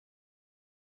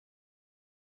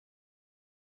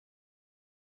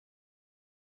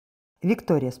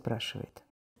Victoria спрашивает.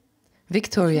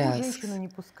 Victoria asks,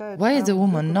 why is a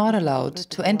woman not allowed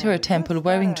to enter a temple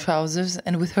wearing trousers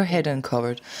and with her head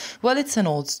uncovered? Well, it's an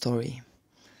old story.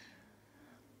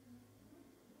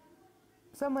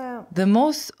 The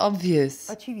most obvious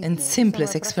and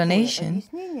simplest explanation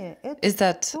is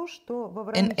that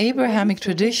in Abrahamic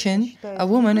tradition, a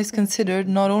woman is considered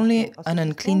not only an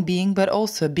unclean being, but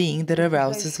also a being that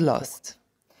arouses lust.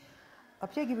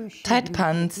 Tight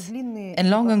pants and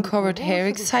long uncovered hair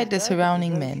excite the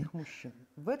surrounding men.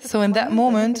 So in that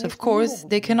moment, of course,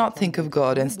 they cannot think of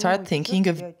God and start thinking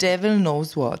of devil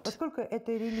knows what.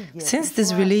 Since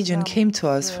this religion came to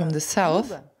us from the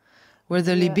south, where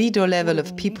the libido level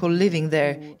of people living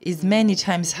there is many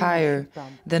times higher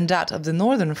than that of the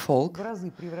northern folk,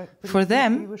 for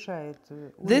them,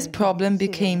 this problem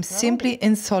became simply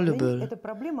insoluble.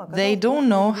 They don't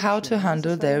know how to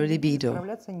handle their libido.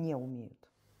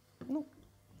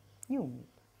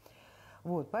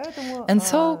 And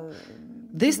so,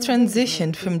 this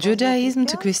transitioned from Judaism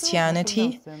to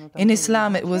Christianity. In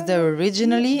Islam it was there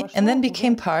originally and then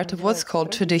became part of what's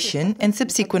called tradition and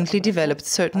subsequently developed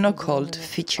certain occult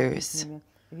features.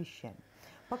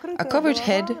 A covered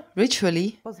head,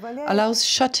 ritually, allows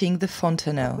shutting the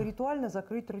fontanelle.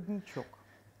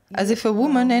 As if a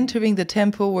woman entering the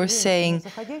temple were saying,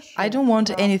 I don't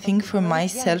want anything for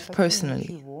myself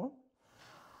personally.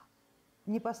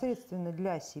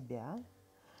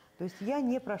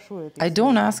 I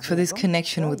don't ask for this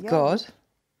connection with God.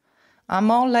 I'm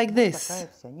all like this.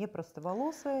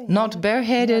 Not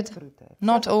bareheaded,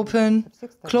 not open,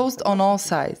 closed on all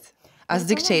sides, as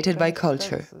dictated by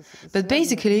culture. But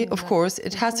basically, of course,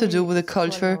 it has to do with the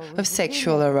culture of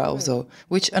sexual arousal,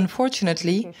 which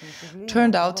unfortunately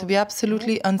turned out to be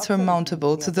absolutely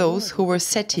unsurmountable to those who were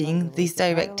setting these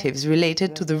directives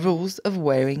related to the rules of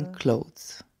wearing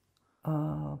clothes.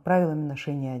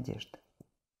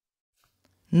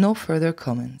 No further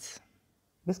comments.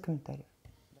 Без комментариев.